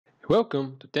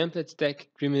Welcome to Template Stack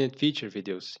 3-minute feature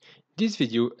videos. This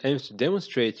video aims to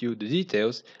demonstrate you the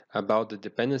details about the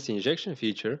dependency injection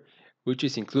feature, which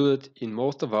is included in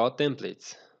most of our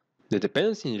templates. The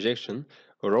dependency injection,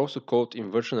 or also called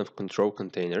inversion of control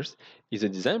containers, is a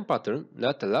design pattern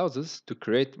that allows us to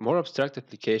create more abstract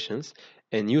applications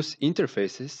and use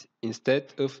interfaces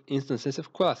instead of instances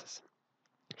of classes.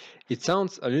 It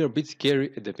sounds a little bit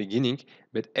scary at the beginning,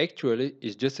 but actually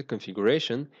is just a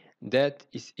configuration that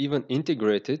is even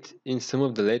integrated in some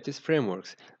of the latest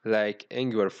frameworks like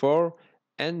Angular 4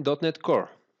 and .NET Core.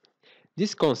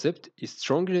 This concept is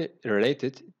strongly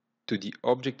related to the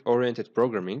object-oriented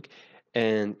programming,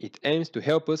 and it aims to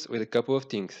help us with a couple of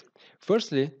things.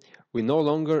 Firstly, we no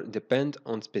longer depend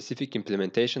on specific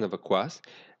implementation of a class,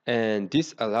 and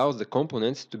this allows the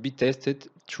components to be tested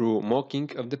through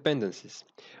mocking of dependencies.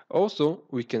 Also,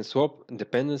 we can swap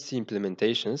dependency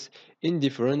implementations in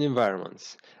different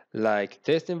environments, like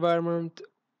test environment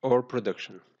or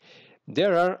production.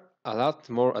 There are a lot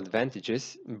more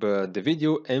advantages, but the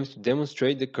video aims to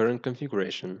demonstrate the current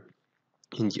configuration.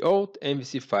 In the old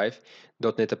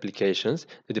MVC5.NET applications,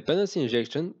 the dependency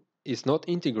injection is not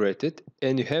integrated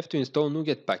and you have to install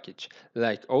NuGet package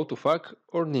like Autofac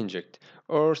or Ninject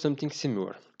or something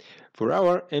similar. For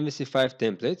our MVC5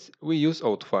 templates, we use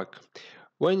Autofac.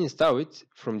 When you install it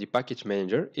from the package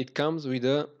manager, it comes with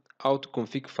a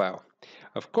autoconfig file.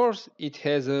 Of course, it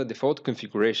has default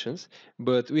configurations,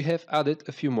 but we have added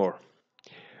a few more.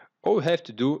 All we have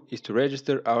to do is to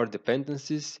register our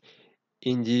dependencies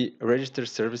in the register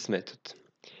service method.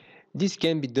 This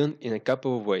can be done in a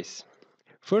couple of ways.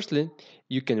 Firstly,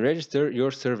 you can register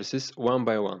your services one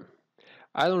by one.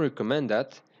 I don't recommend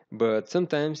that, but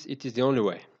sometimes it is the only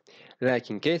way.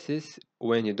 Like in cases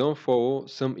when you don't follow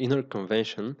some inner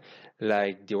convention,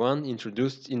 like the one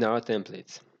introduced in our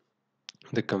templates.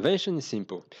 The convention is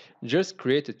simple. Just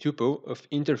create a tuple of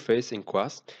interface and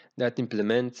class that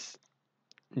implements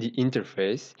the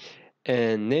interface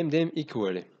and name them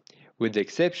equally, with the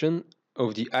exception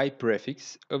of the I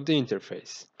prefix of the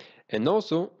interface, and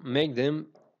also make them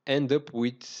end up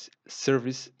with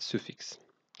service suffix.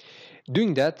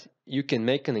 Doing that, you can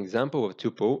make an example of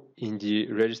tuple in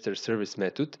the register service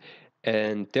method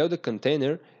and tell the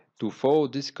container to follow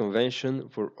this convention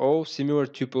for all similar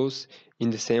tuples in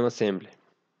the same assembly.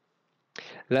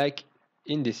 Like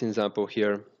in this example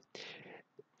here.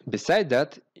 Beside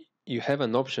that, you have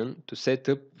an option to set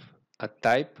up a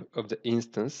type of the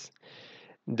instance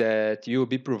that you will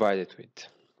be provided with.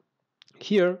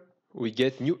 Here, we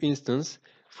get new instance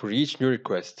for each new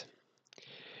request.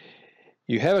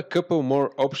 You have a couple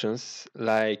more options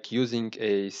like using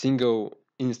a single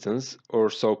instance or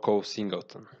so-called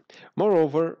singleton.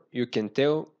 Moreover, you can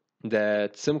tell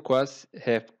that some classes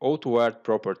have auto-wired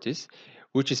properties,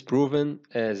 which is proven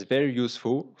as very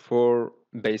useful for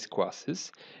base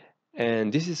classes,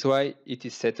 and this is why it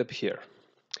is set up here.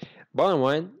 Bottom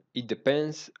line, it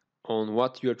depends on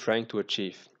what you are trying to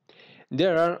achieve.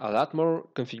 There are a lot more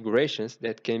configurations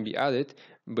that can be added,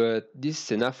 but this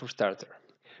is enough for starter.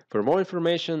 For more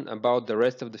information about the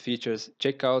rest of the features,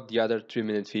 check out the other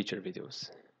 3-minute feature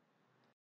videos.